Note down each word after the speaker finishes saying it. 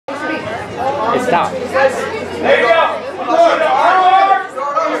Stop. There you go.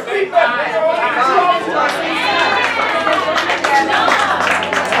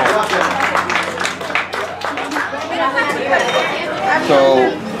 So,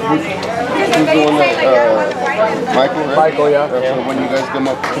 who's doing that? Michael, right? Michael, yeah. So when you guys come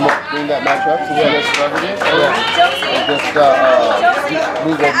up during that matchup, since you guys started it, just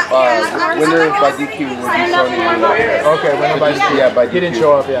winner by DQ will be Sonny. Okay, winner by DQ. Yeah, by DQ. He didn't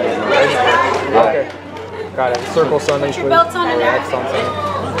show up yet. Okay. Got it. Circle Sunday. Next on Sunday.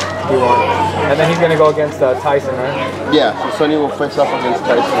 He won. And then he's going to go against Tyson, right? Yeah, so Sonny will face off against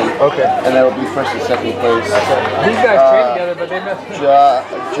Tyson. Okay. And that'll be first and second place. Okay. These guys train together, but they met.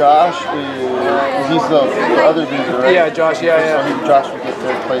 Josh he's the other dude, right? Yeah, Josh, yeah. So Josh will get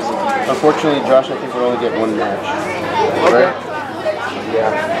third place. Unfortunately, Josh, I think, will only get one match. Okay. Right?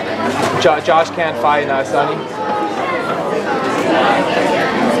 Yeah. Josh can't fight Sonny?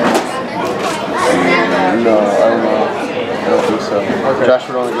 No, I don't know. I don't think so. Okay. Josh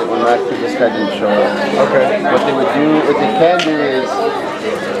would only get one match because this guy didn't show up. Okay. What they can do is,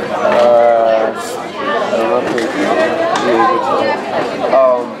 I don't know if they can do it.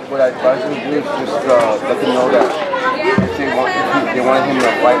 What I advise them to do is just let them know that if they want him to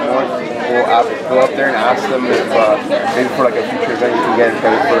fight more, go up there and ask them if maybe for like a future event you can get him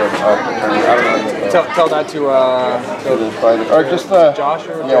credit for a tournament. I don't know. Tell that to the fighter. Or just Josh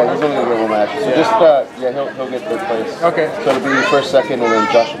or yeah, he's only gonna get one match. So just he'll get third place. Okay. So it'll be first, second, and then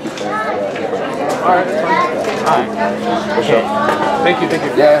Josh will be third. Alright, that's fine. Alright. For sure. Thank you.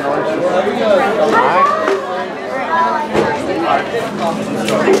 Yeah, no worries. Alright.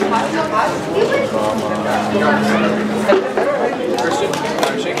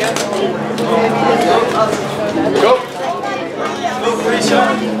 Go.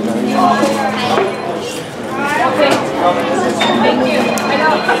 Thank you.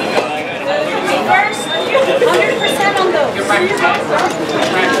 First, 100% on those.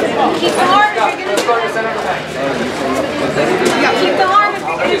 Keep the heart if you're going to do Keep the heart if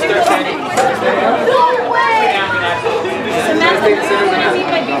you're going to do No way! Samantha, what do you want to meet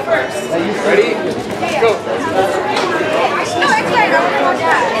by you first? Ready? Go. No, explain. I want to know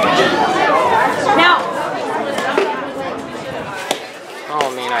that. Now. Oh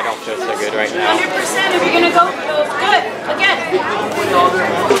man, I don't feel so good right now. 100% if you're going to go for those. Good. Again.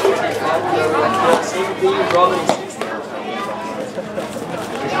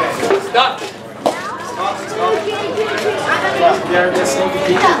 Stop. They're the same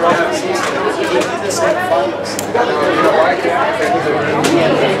people, brothers and sisters. They're the same fathers. You know why? It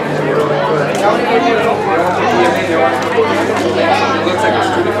looks like it's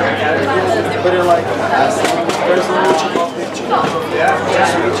two different categories, but they're like, there's no reaching off the cheek. Yeah,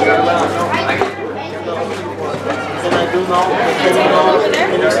 just reaching out loud. And I do know,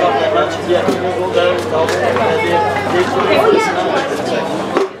 and there's stuff that matches. Yeah, you go there and tell them that they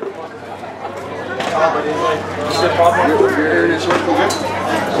but it's like, is the problem with your ear is working good?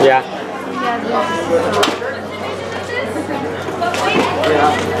 Yeah.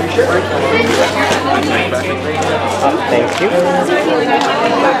 Thank you.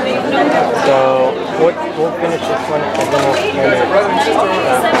 So we'll finish this one and then we'll finish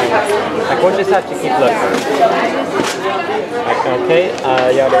like we'll just have to keep looking. Like, okay,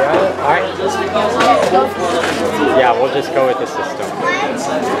 yada yada. Alright. Yeah, we'll just go with the system.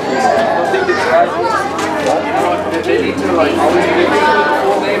 They need to like always give the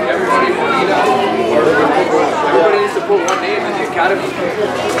full name, everybody needs to put one name in the academy. You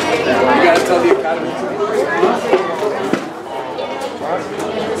gotta tell the academy.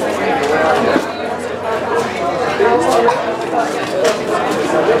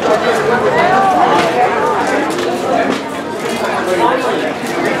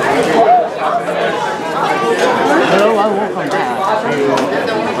 Hello, I will come back.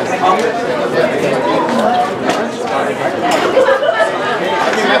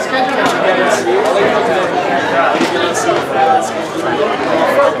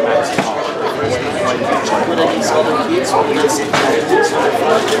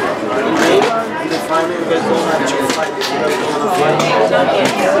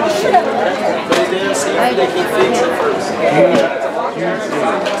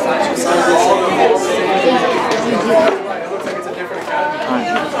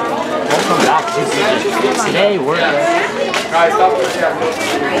 Welcome back to today we're here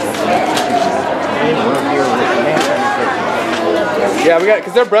Yeah, we got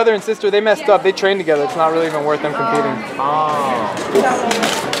because they're brother and sister. They messed up. They trained together. It's not really even worth them competing. Oh,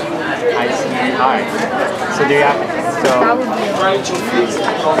 I see. All right. So do you have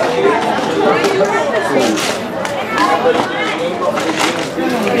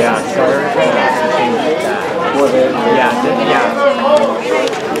yeah. So bit. Yeah,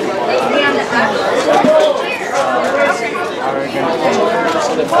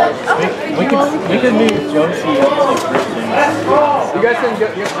 we could move Josie up to Christian. You guys can go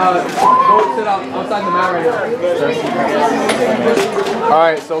sit outside the mat right now.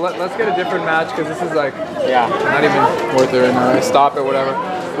 Alright, so let's get a different match because this is like not even worth it right now. Stop it, whatever.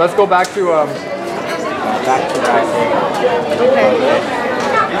 Let's go back to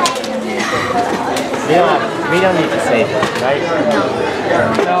We don't need to save it, right?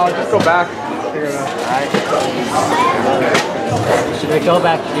 No, just go back. Figure it out. Alright. Should we go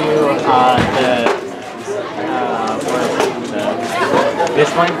back to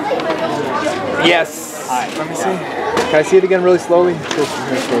this one? Yes. Alright. Let me see. Can I see it again really slowly?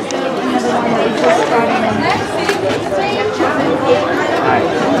 Alright.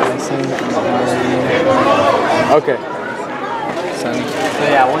 Okay. So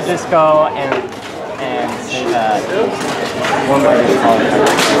yeah, we'll just go and say that one by this color.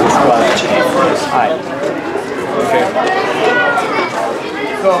 Alright. Okay.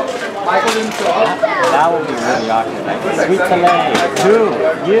 So Michael didn't show up. That would be really awkward. Like, sweet delay. 2,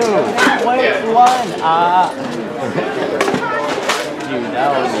 you, wait, 1. Dude, that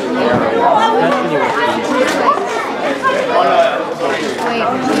would be terrible. Especially with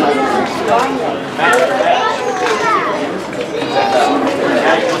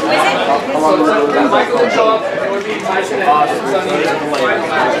So Michael didn't show up. It would be Tyson and Sunny.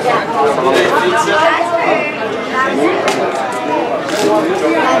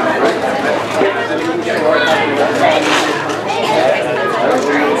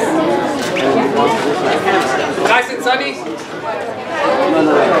 Tyson, Sunny?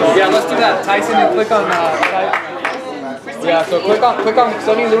 Yeah, let's do that. Tyson, and click on yeah, so click on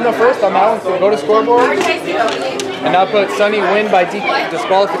Sunny Luna first on that one. So go to scoreboard. And now put Sunny win by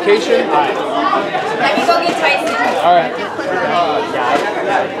disqualification. Let me go get Tyson. Alright.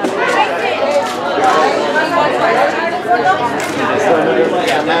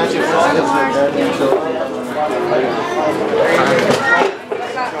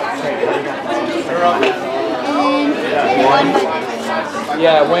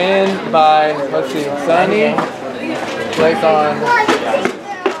 Yeah, win by, let's see, Sunny. Click on,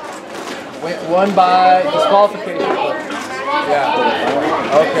 won by disqualification. Yeah.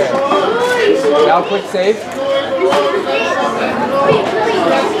 Okay. Now click save.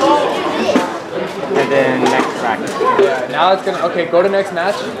 and then next practice. Yeah. Now it's gonna. Okay. Go to next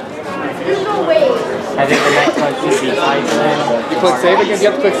match. I think the next one should be Tyson. You click save again. Do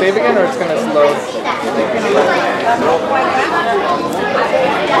you have to click save again, or it's gonna load?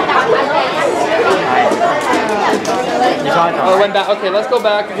 Oh, went back. Okay, let's go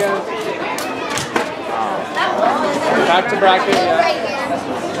back again. Back to bracket.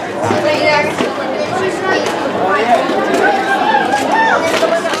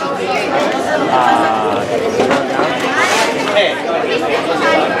 Yeah.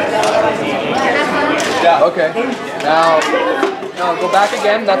 Yeah. Okay. Now go back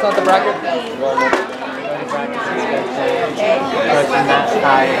again. That's not the bracket.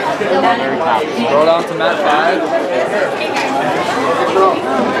 Roll down to mat 5.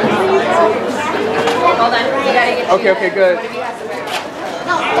 Hold on, you gotta get Okay, good.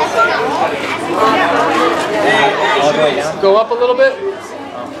 Go up a little bit.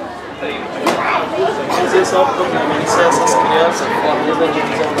 Fazer só para conhecer essas crianças, família de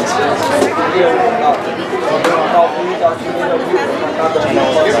visão das crianças.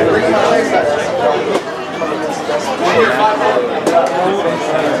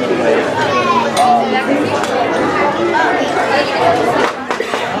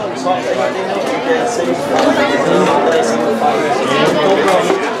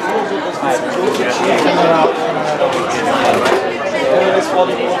 Eles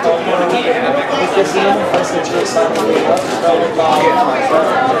podem colocar uma porque senão não faz sentido essa para lutar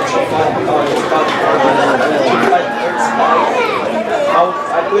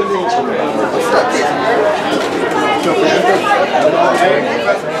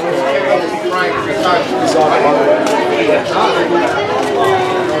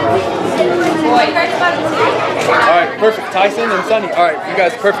Alright, perfect. Tyson and Sunny. Alright, you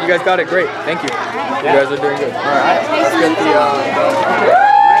guys, perfect. You guys got it. Great. Thank you. You guys are doing good. Alright, let's get the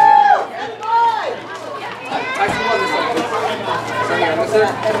Tyson on this side. Sunny on this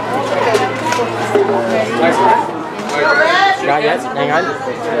side. Tyson. Not yet. Hang on.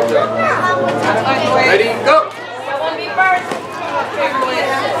 Ready, go!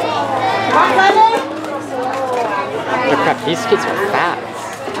 Oh crap, these kids are fast.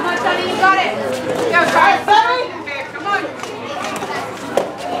 Come on, Sonny, you got it. Go, try it, Sonny. Come on.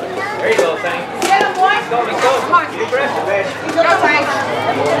 There you go, Sunny. Get him, boy. go, let's go. Come on. Get aggressive, man. Go, Frank.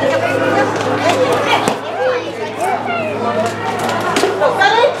 Go,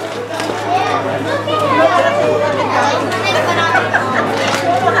 Sonny.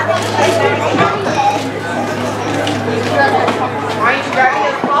 Why aren't you grabbing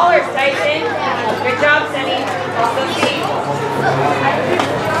those collars, Tyson? Good job, Sonny. Also see.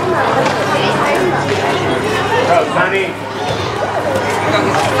 Go, Sonny.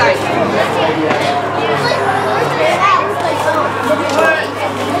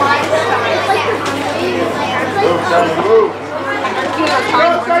 Move, Sonny, move. Go,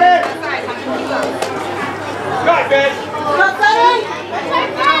 Sonny. Go, man. Go, Sonny.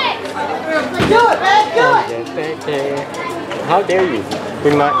 Do it, man. Do it. How dare you?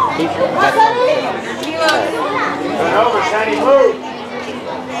 Bring my t-shirt. Turn over, Sonny, move.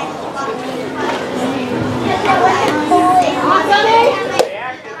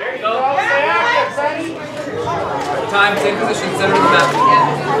 There you go. Stay active, Sonny. Time, same position, center of the mat.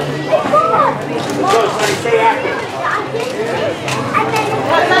 Go, Sonny, stay active.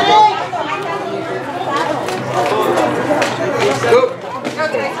 Go.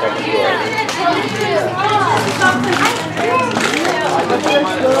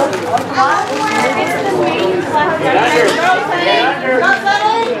 Get under.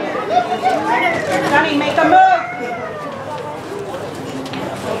 Sonny, make a move.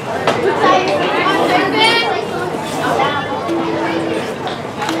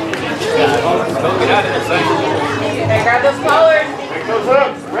 Don't get out of there, Sonny. Okay, grab those collars. Break those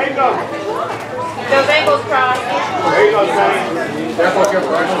hooks. Break them. Keep those ankles crossed. There you go, Sonny. Careful,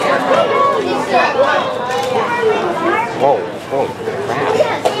 careful. Whoa, oh, crap.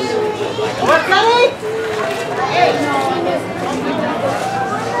 What, Sonny?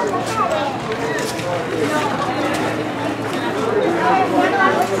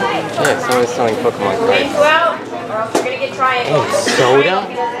 Yeah, someone's selling Pokemon Hands cards. go out, or else you're going to get triangle. Oh, soda?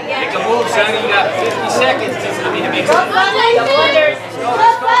 Make Make a move, Sonny. You got 50 seconds. I mean, to make Go, Sonny. Double unders.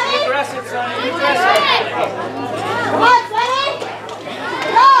 Be aggressive, Sonny. Be aggressive. Come on, Sonny.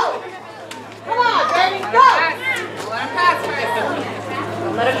 Go. Come on, baby. Go.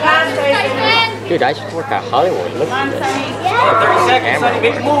 Let him pass, Tyson. Dude, I should work at Hollywood. Look at this. 30 seconds, Sonny.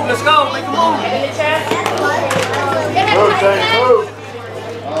 Make a move. Let's go. Make a move. Head in the chest. Move, Sonny. Move.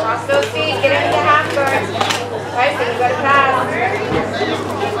 Cross those feet. Get into the half guard. Tyson, you got to pass.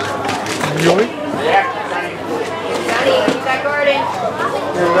 Yeah, Sonny. Sonny, keep that guard in.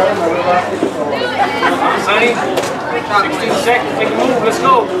 Sonny. 16 seconds. Make a move. Let's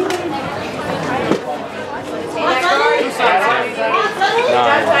go. Stay that guard. Do something, Sonny. Good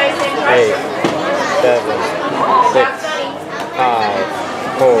job, Tyson. 8, 7, Good job, 6, Sonny.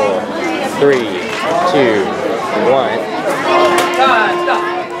 5, 4, 3, 2, 1. Time, stop.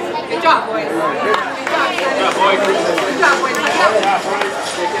 Good job, boys. Good job, boys. Good job, boys.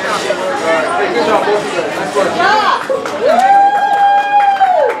 Good job, boys. Nice work.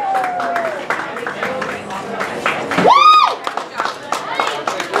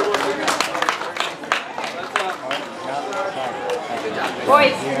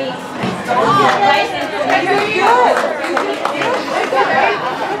 Boys, knee. Tyson,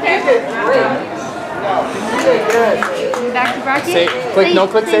 back to bracket. Save. Click, no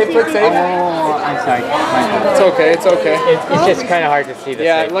click save, click save. Oh, I'm sorry. It's okay, it's okay. It's just kind of hard to see the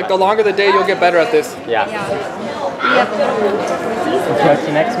Yeah, save look, the button. longer the day, you'll get better at this. Yeah. What's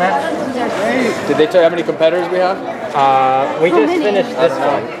the next match? Did they tell you how many competitors we have? We just finished this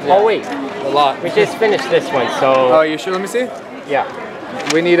one. Oh, wait. A lot. We just finished this one, Oh, so... you sure? Let me see. Yeah.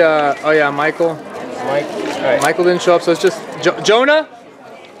 We need oh yeah, Michael. Mike. Alright. Michael didn't show up, so it's just Jonah?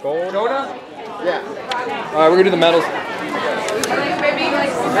 Gold. Jonah? Yeah. Alright, we're gonna do the medals.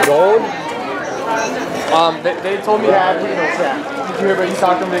 Gold. They told me that, you know, did you hear about you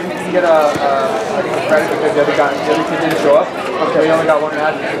talked to them, they can get a credit because the other kid didn't show up. Okay. We only got one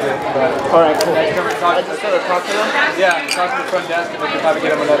match. Alright, cool. Next time we talk to them? Yeah, talk to the front desk and they can probably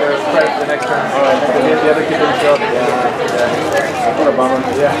get them another credit for the next term. Alright, the other kid didn't show up. Yeah. What a bummer.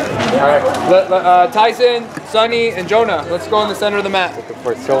 Yeah. Alright. Tyson, Sonny, and Jonah, let's go in the center of the mat. Looking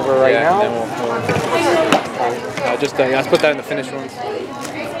for silver right now. And then just let's put that in the finish ones.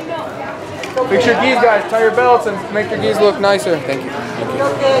 Fix your geese, guys. Tie your belts and make your geese look nicer. Thank you.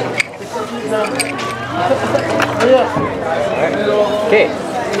 Okay.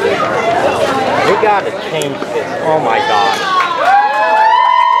 We gotta change this. Oh my god.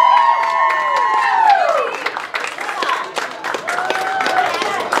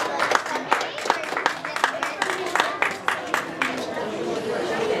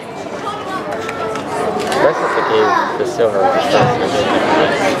 The rest of it is the silver one.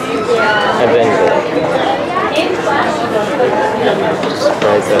 And then gold.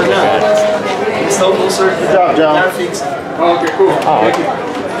 really good. So closer. Good job, John. Oh, okay, cool. Oh, thank you.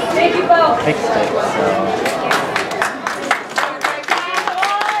 Thank you both. Fixed it, so.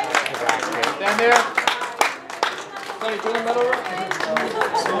 Stand there. Tony, turn the metal over.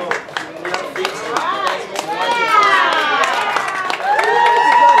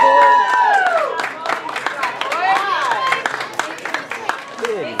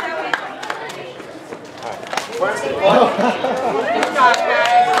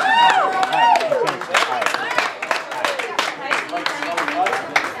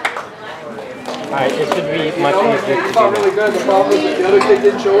 Alright, it should be much easier to It's not really good. The problem is that the other kid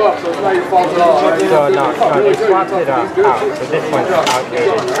didn't show up, so it's not your fault at all. Right? So no, they swapped it out, so this one's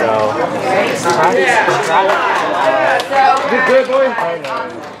outdated, so... Good, boy.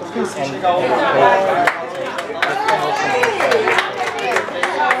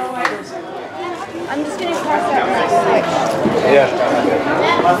 I'm just gonna cross that right. Yeah.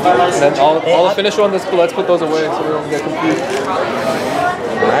 And then all the finish one, let's put those away so we don't get confused.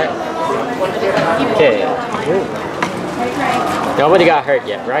 Alright. Okay. Nobody got hurt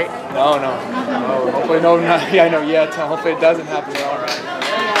yet, right? No. Hopefully yeah, I know yet. Hopefully it doesn't happen though.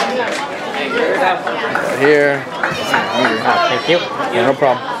 Here. Thank you. Yeah, no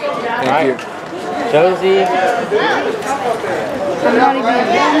problem. Thank you. Josie.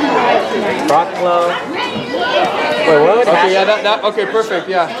 Brocklow. Wait, what would happen? Okay, yeah, okay, perfect,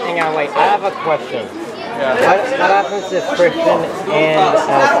 yeah. Hang on, wait, I have a question. Yeah. What happens if Christian and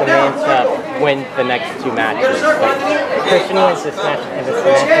Samantha win the next two matches? Like, Christian wins this match and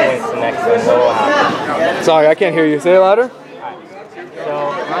Samantha wins the next one, what will happen? Sorry, I can't hear you. Say it louder. So,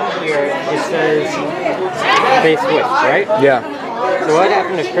 on here, it says they switch, right? Yeah. So what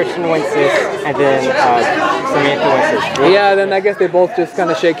happens if Christian wins this and then Samantha wins this? Yeah, then I guess they both just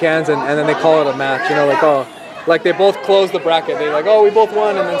kind of shake hands and then they call it a match, you know, like, oh, like they both close the bracket. They're like, oh, we both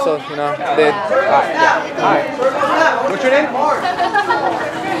won, and then so, you know, they... Alright. What's your name?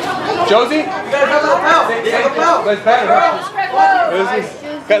 Josie? Josie?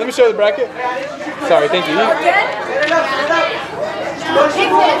 Okay, let me show you the bracket. Sorry, thank you.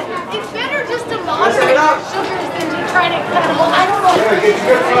 It's better just to moderate sugars than to try to cut them all. I don't know.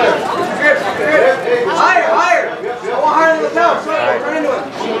 Higher. Go higher than the top. Turn into it.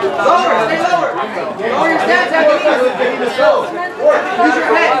 Lower. Stay lower. Lower your stance. Use your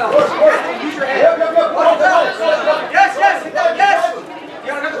head. Use your head. Yes.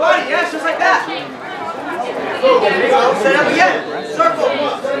 You gotta cut the body. Yes, just like that. Stand up again. Circle.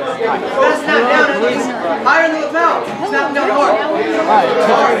 Gotta snap down at least. Higher than the lapel. Snap down hard. Alright,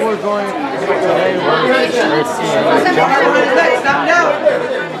 today we're going Snap down.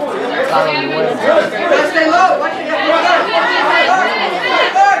 Gotta stay low. Watch it.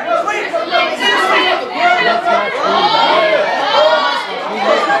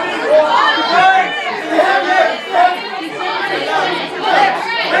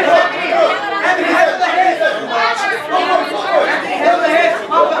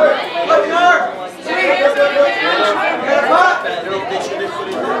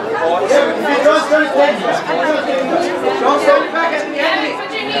 Don't stand your back, Anthony. You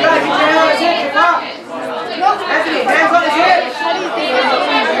gotta get your hand on his hip. Anthony, hands on his hip.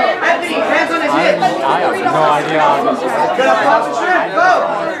 Anthony, hands on his hip. I have no idea how this is. You gotta concentrate. Go.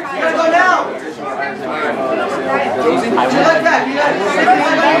 You gotta go now. You like that. You gotta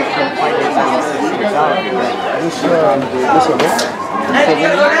Anthony, you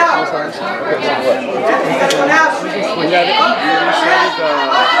gotta go now. Anthony, you gotta go now.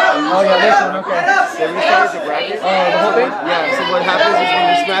 Oh yeah, this one, okay. So you started the bracket? The whole thing? Yeah, so what happens is when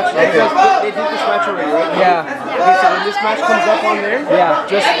this match, they did this match already, right? Yeah. Okay, so when this match comes up on there, Yeah.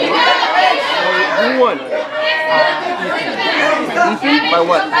 just who won? Ethan? By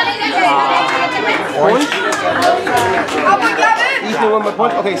what? Points? Ethan won by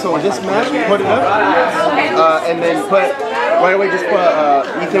points? Okay, so this match, put it up, and then right away just put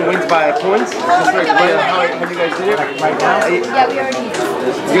Ethan wins by points, just like how you guys did it right now? Yeah, we already did.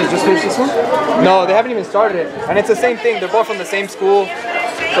 You guys just finished this one? No, they haven't even started it. And it's the same thing. They're both from the same school.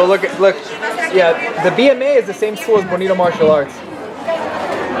 So look. Yeah, the BMA is the same school as Bonito Martial Arts.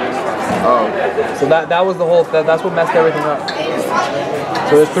 Oh. So that was the whole, that's what messed everything up.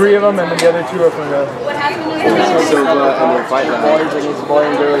 So there's 3 of them and then the other 2 are from the... So and we're fighting boys against boy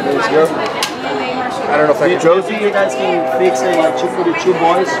and girl against girl. I don't know if I can... Josie, you guys can fix it like 2 for the 2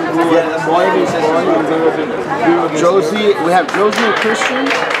 boys. Yeah, boy against boy. Josie, we have Josie and Christian.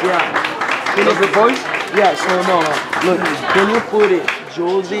 Yeah. Those are boys? Yeah, so no. Look, can you put it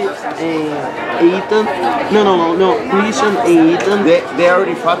Josie and Ethan? No. Christian and Ethan. They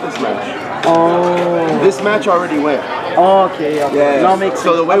already fought this match. Oh. This match already went. Oh, okay. Yeah. Now makes sense.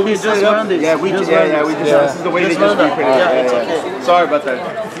 So the way we just set it up, run this. yeah, we just this is the way they just reprinted it. Yeah, it's okay. Sorry about that.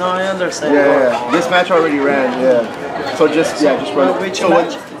 No, I understand. Yeah. This match already ran. Yeah. So just run it. Which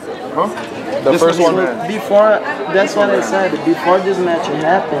match? Huh? The first one So ran. before, that's what I said. Before this match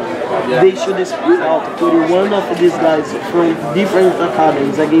happened, they should split out, put one of these guys from different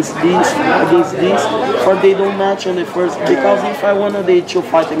academies against this, for they don't match on the first. Because if I wanted they to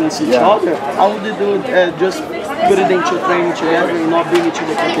fight against each other, I would do just put it into training together and not bring it to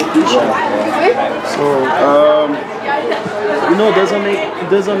the competition. So you know,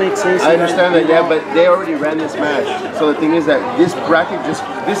 doesn't make sense. I understand that, yeah, but they already ran this match. So the thing is that this bracket just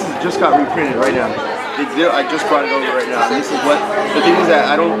got reprinted right now. I just brought it over right now. And this is what the thing is that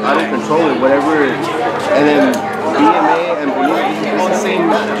I don't control it. Whatever, and then BMA and Bonita, this is all the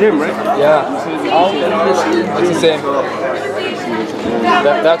same gym, right? Yeah. It's the same.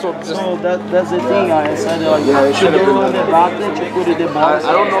 That's what. Just, so that's the thing. I said like, should they run the bracket to put it the box?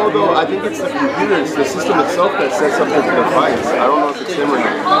 I don't know though. I think it's the computer, it's the system itself that sets up the fights. I don't know if it's them or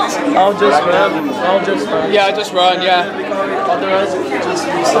not. I'll just run. Yeah, just run. Yeah. Otherwise, we can just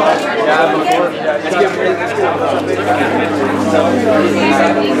restart.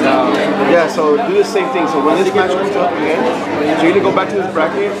 Yeah, so do the same thing. So when this match comes up again, so you're gonna go back to this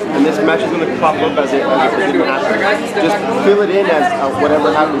bracket, and this match is gonna pop up as it didn't happen. Just fill it in as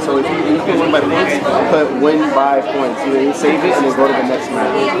whatever happens. So if you can win by points, put win by points. You save it and then go to the next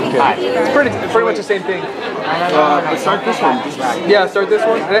match. okay. It's pretty much the same thing. But start this one. Yeah, start this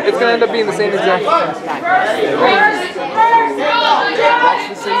one. It's gonna end up being the same exact. That's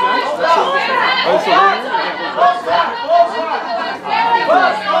the same match?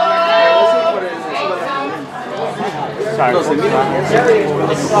 Sorry.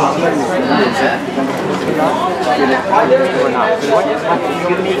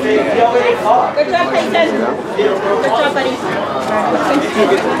 Good job, Tyson. Good job, buddy.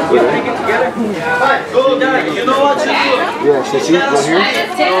 Go, Derek. You know what to do. Yeah, so see, go here. Go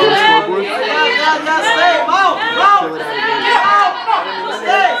to scoreboard. Stay. Mount.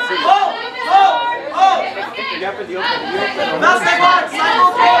 Stay. That's the one.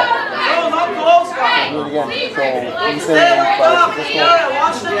 Cycle forward. No, not close, guys. Do it again. So, Stay up.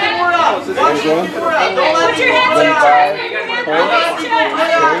 Watch the Kimura. Watch the Kimura. Don't let it go.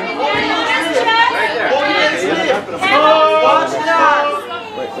 Watch that.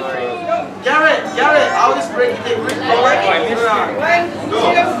 Garrett, I'll just break it. Go.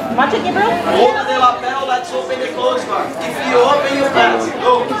 Watch it, Gabriel. Hold the lapel, let's open the close one. If you open, you pass.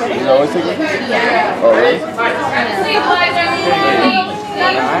 Go. you always take it? Oh, really?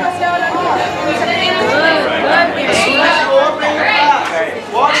 As soon as you open, you pass.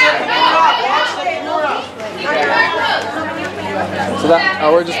 Watch the Kimura. So that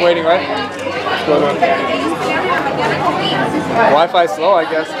we're just waiting, right? Wi-Fi slow, I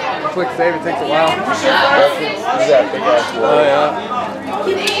guess. Click save. It takes a while. Oh yeah.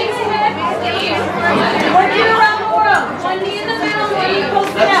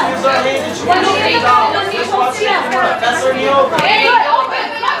 That's our new open.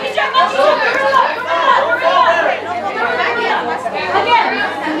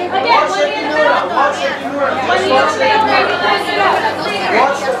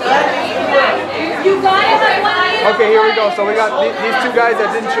 Okay, here we go. So we got these two guys that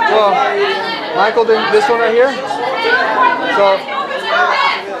didn't. Well, Michael didn't. This one right here. So.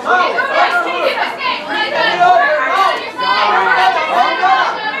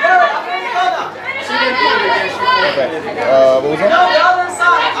 What was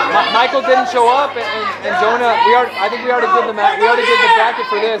that? Michael didn't show up, and Jonah. I think we already did the match. We already did the bracket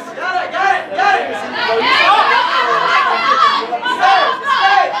for this.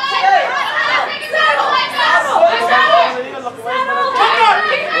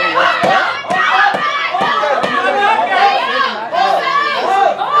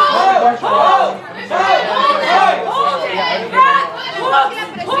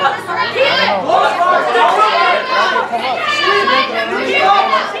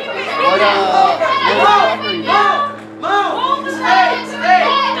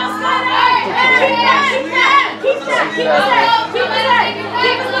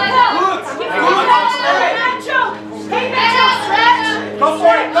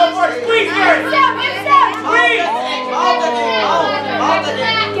 Go for it, squeeze here! Squeeze!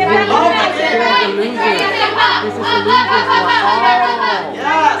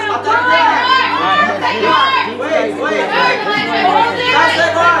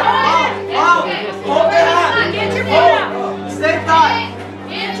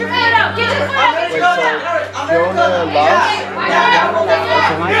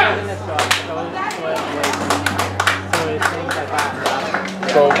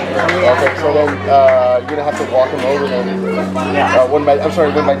 Okay, so then you're gonna have to walk him over then. Yeah. Win by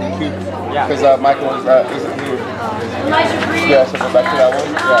DQ. Yeah. Because Michael was isn't here. Yeah, so go back to that one.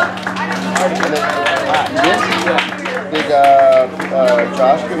 Yeah. And then, did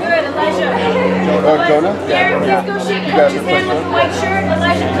Josh come in? Or Jonah? Yeah. You guys are first one?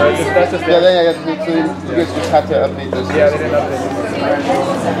 That's just Yeah, so you guys just have to update this. Yeah, they didn't update this.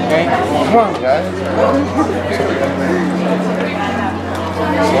 Okay. Come on, guys.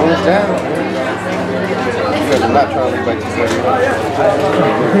 Slow us down. You guys are not trying to leave by 2:30.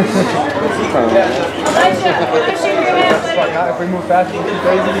 If we move fast, we'll be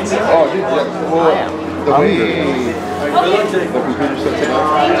crazy. Oh, dude, yeah. Well, the way the computer sets it up,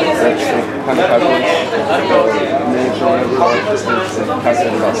 that's kind of calculates minutes or whatever. It's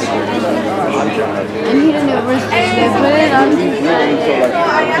calculated about 6 minutes. And he didn't know where to put it on his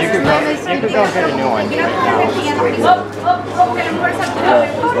You could go get a new one right now.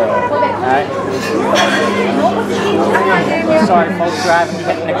 Alright. Sorry folks, we're having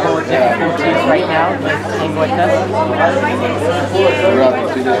technical difficulties right now. Hang with us.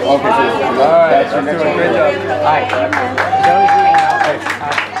 Okay, so that's your next one. Great job.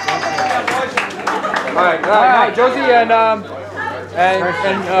 Alright. Josie and Alright, now Josie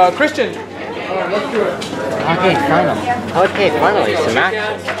and Christian. Let's do it. Okay, finally, some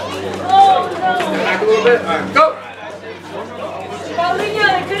action. Back a little bit. Alright, go! Paulinho,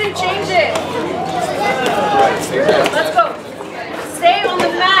 they couldn't change it. Let's go. Stay on the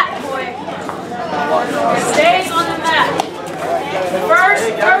mat, boy. Stay on the mat. First.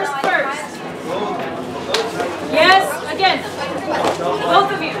 Yes, again.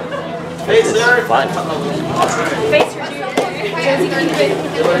 Both of you. This is fun. Face your dude. Josie, keep it.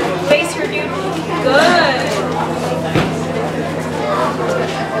 Face your dude. Good.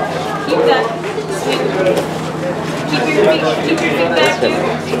 Keep that. Sweet. Keep your feet back, dude.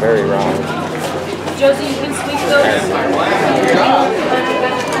 It's very wrong. Josie, you can sweep those.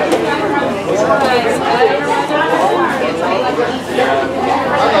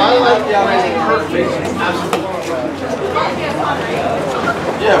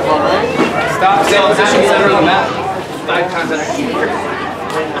 Yeah, fun, right? Stop, stay in position, center of the mat. Eye contact.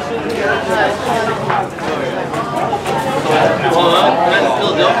 Hold on, man,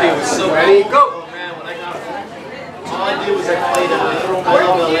 Philadelphia was so ready. Go! Oh man, when I got all I did was I played I love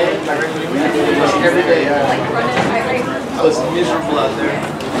LA, my regular every day. I was miserable out there.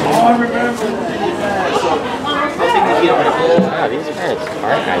 Oh, I remember. Wow, these parents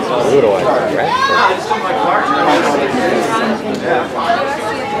are guys brutal as a wrestler.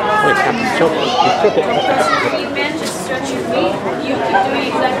 Holy crap, he's choking. Man, just stretch your feet. You keep doing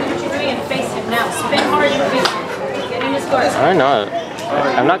exactly what you're doing and face him now. Spin hard and face him. Get in his guard. I don't know.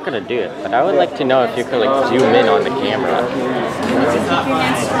 I'm not gonna do it, but I would like to know if you could like zoom in on the camera. Keep your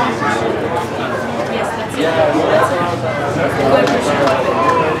hands strong. Yes, that's it.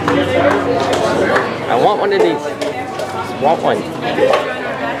 I want one of these. I want one.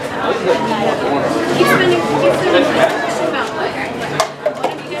 Keep spinning. Keep spinning. Push him out.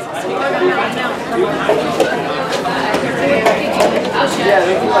 One of you guys has to guard him out now. Come on.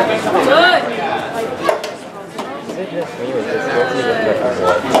 Good.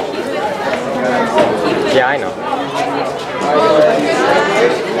 Yeah, I know.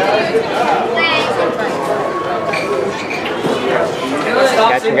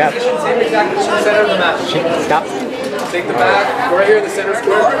 Catching up. Same exact position, center of the mat. Stop. Take the back. Go right here in the center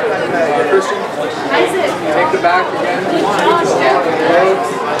square. Christian. Take the back again.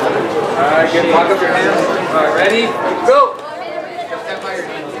 Alright, good. Lock up your hands. Alright, ready? Go!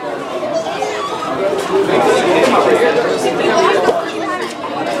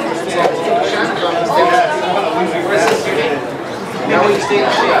 Now when you stay in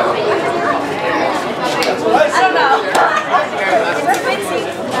the shape. I don't know.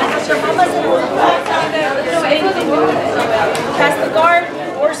 Pass the guard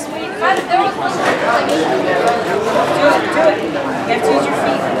or sweep. Do it. You have to use your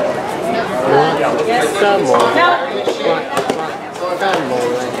feet. Yes. Come on. Now.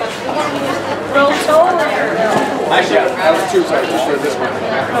 Roll toe. Actually, I have two sides just for this one.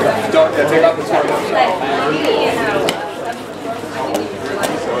 Don't take off the top.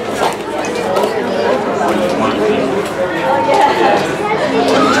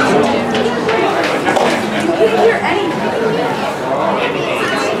 You can hear anything.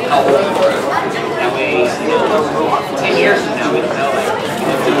 10 years from now, we don't know.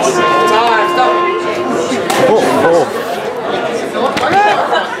 Time, stop.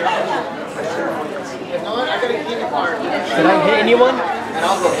 Did I hit anyone?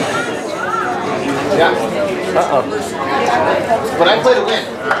 Yeah. Uh-oh. But I play to win.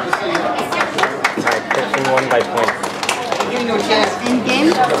 Just so you know. won by points. End game?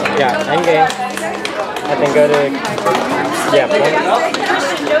 Yeah, end game. And then go to, yeah, points.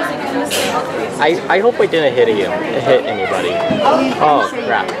 I hope we didn't hit anybody. Oh,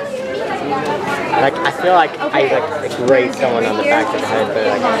 crap. Like, I feel like I like grazed someone on the back of the head, but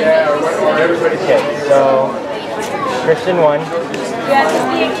like, okay, so Christian won. Yeah, because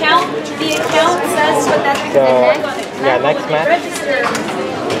the account says what that's So, yeah, next match. Register.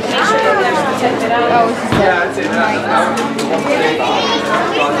 Make sure you actually check it out.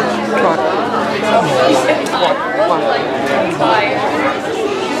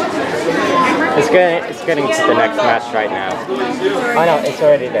 It's getting to the next match right now. Oh no, it's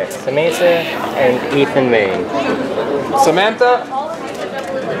already there. Samantha and Ethan Main. Samantha?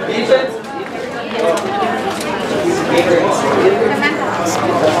 Ethan?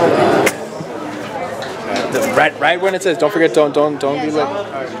 Right when it says, don't forget, don't be like.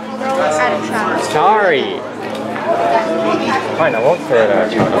 Sorry. Fine, I won't throw it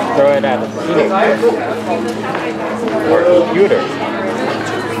at you. I'll throw it at the teenager. Or computer.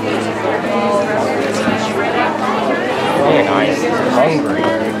 Man, I am hungry.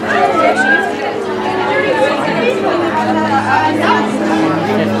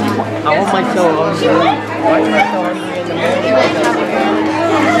 I want myself hungry. Why am I so hungry in the morning?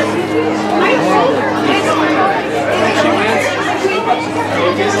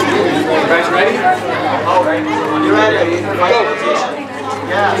 You guys ready? All right. When you're ready, fight rotation.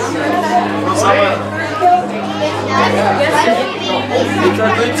 Yes. It's a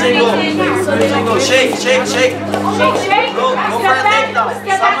good single. Good single. Shake, shake, shake. Go for a takedown.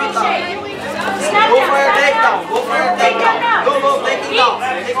 Go for a takedown. Go for a takedown. Go, take it down.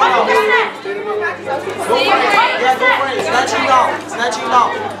 Take it down. Go for it. Yeah, go for it. Snatching down. Snatching down.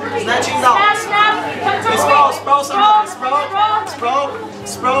 Snatching down. Sprawl,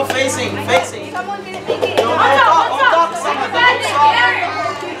 sprawl, facing. On top, someone.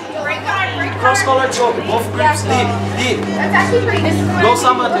 Cross collar choke, both grips deep. Go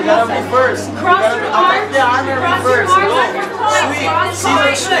Samantha, you gotta reverse. Attack the arm and reverse. Go.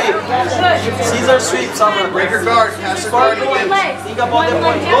 Sweep, Caesar sweep, Samantha. Break your guard, pass your guard again. Think about the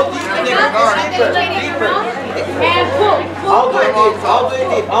point. Go deeper. And pull. I'll do it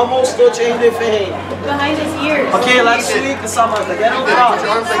deep. Almost touching the face. Behind his ears. Okay, let's sweep the Samantha. Get on top. Put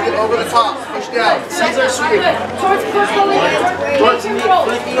your arms like it over the top. Push down. Caesar sweep. Towards Towards me,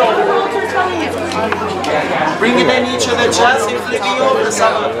 flipping over. Bringing the knee to the chest and flipping over the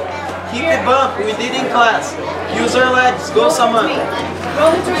Samantha. Keep it bump, we did in class. Use your legs, go Samantha.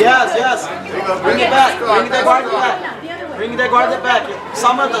 Yes. Bring it back, bring the guard back. Bring the guard back.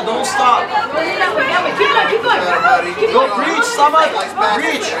 Samantha, don't stop. Keep going. Go breach, Samantha,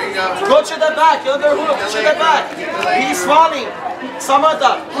 breach. Go to the back, underhook, to the back. He's falling.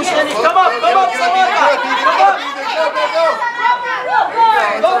 Samantha, push the knee. Come up, Samantha. Come up.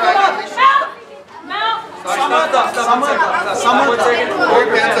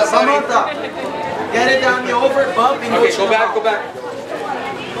 Samantha. Get it down the over, bump. Okay, go back.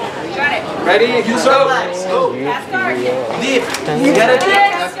 Got it. Ready? Use your legs. Go. Deep. Get it deep.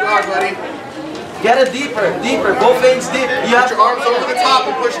 That's guard, buddy. Get it deeper. Both veins deep. You have Put your arms over the top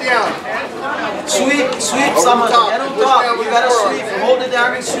and push down. Sweep, Samantha. Get on top. You gotta sweep. Hold it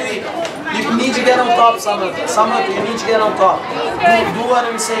down and sweep. You need to get on top, Samantha. You need to get on top. Do what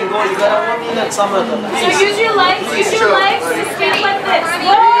I'm saying. Go. You got 1 minute, Samantha. So Please. use your legs to spin like this.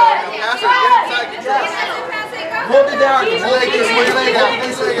 Hold it down. Leg, just put your leg out.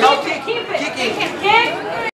 Now kicking.